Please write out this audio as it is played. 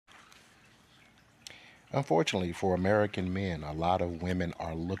Unfortunately for American men, a lot of women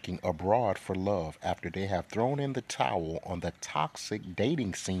are looking abroad for love after they have thrown in the towel on the toxic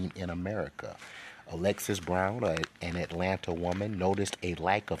dating scene in America. Alexis Brown, an Atlanta woman, noticed a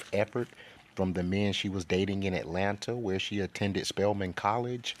lack of effort from the men she was dating in Atlanta, where she attended Spelman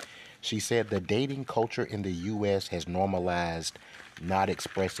College. She said the dating culture in the U.S. has normalized not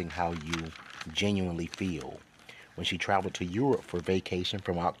expressing how you genuinely feel. When she traveled to Europe for vacation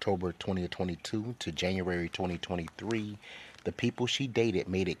from October 2022 to January 2023, the people she dated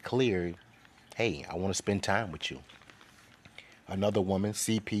made it clear, hey, I want to spend time with you. Another woman,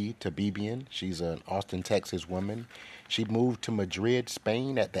 CP Tabibian, she's an Austin, Texas woman. She moved to Madrid,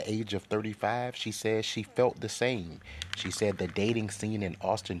 Spain at the age of 35. She says she felt the same. She said the dating scene in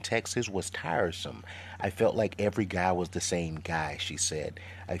Austin, Texas was tiresome. I felt like every guy was the same guy, she said.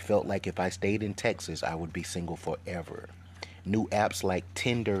 I felt like if I stayed in Texas, I would be single forever. New apps like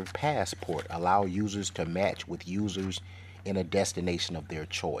Tinder Passport allow users to match with users in a destination of their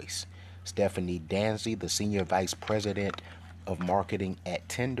choice. Stephanie Danzy, the senior vice president of marketing at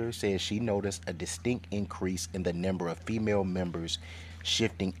Tinder, says she noticed a distinct increase in the number of female members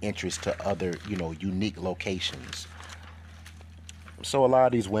shifting interest to other, unique locations. So a lot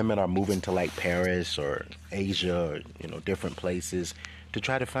of these women are moving to like Paris or Asia or, different places to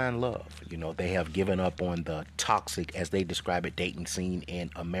try to find love. They have given up on the toxic, as they describe it, dating scene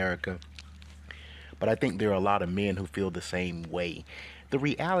in America. But I think there are a lot of men who feel the same way. The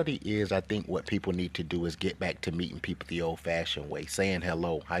reality is, I think what people need to do is get back to meeting people the old-fashioned way, saying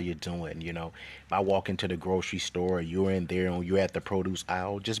hello, how you doing? If I walk into the grocery store, you're in there, and you're at the produce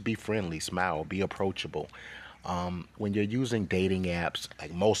aisle, just be friendly, smile, be approachable. When you're using dating apps,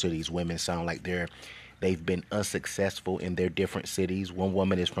 like most of these women sound like they've been unsuccessful in their different cities. One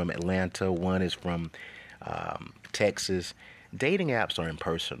woman is from Atlanta, one is from Texas. Dating apps are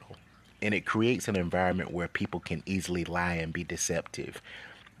impersonal, and it creates an environment where people can easily lie and be deceptive.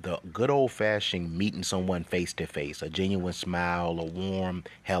 The good old fashioned meeting someone face to face, a genuine smile, a warm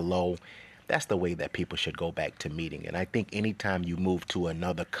hello, that's the way that people should go back to meeting. And I think anytime you move to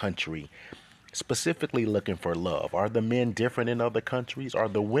another country, specifically looking for love, are the men different in other countries? Are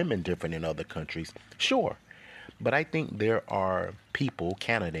the women different in other countries? Sure. But I think there are people,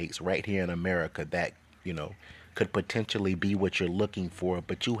 candidates right here in America that, you know, could potentially be what you're looking for,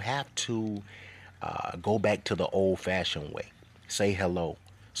 but you have to go back to the old fashioned way. Say hello,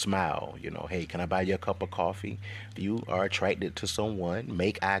 smile, hey, can I buy you a cup of coffee? If you are attracted to someone,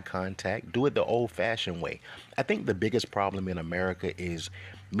 make eye contact, do it the old fashioned way. I think the biggest problem in America is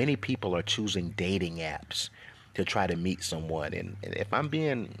many people are choosing dating apps to try to meet someone. And if I'm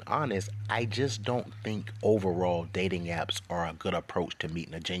being honest, I just don't think overall dating apps are a good approach to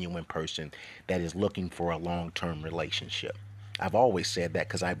meeting a genuine person that is looking for a long term relationship. I've always said that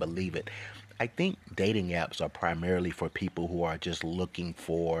because I believe it. I think dating apps are primarily for people who are just looking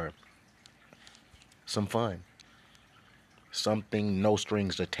for some fun, something no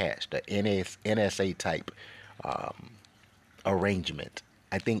strings attached, a NSA type um, arrangement.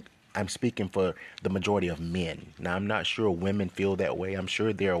 I think I'm speaking for the majority of men. Now, I'm not sure women feel that way. I'm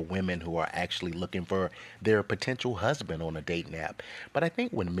sure there are women who are actually looking for their potential husband on a dating app. But I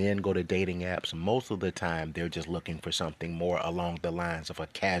think when men go to dating apps, most of the time they're just looking for something more along the lines of a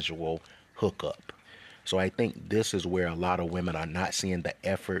casual hookup. So I think this is where a lot of women are not seeing the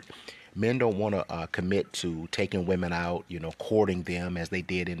effort. Men don't want to commit to taking women out, courting them as they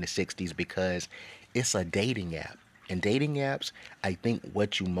did in the 60s because it's a dating app. And dating apps, I think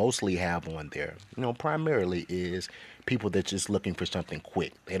what you mostly have on there, primarily is people that's just looking for something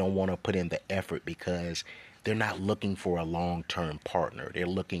quick. They don't want to put in the effort because they're not looking for a long-term partner. They're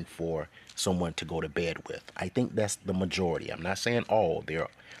looking for someone to go to bed with. I think that's the majority. I'm not saying all. There are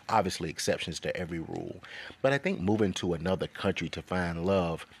obviously exceptions to every rule. But I think moving to another country to find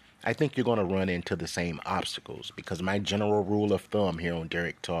love, I think you're going to run into the same obstacles because my general rule of thumb here on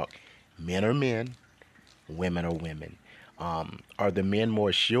Derrick Talk, men are men, women are women. Are the men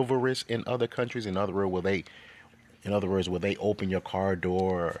more chivalrous in other countries? In other words, will they open your car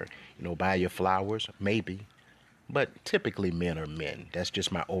door or buy your flowers? Maybe, but typically men are men. That's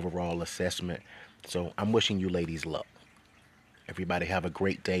just my overall assessment. So I'm wishing you ladies luck. Everybody have a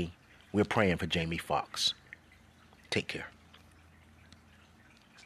great day. We're praying for Jamie Foxx. Take care.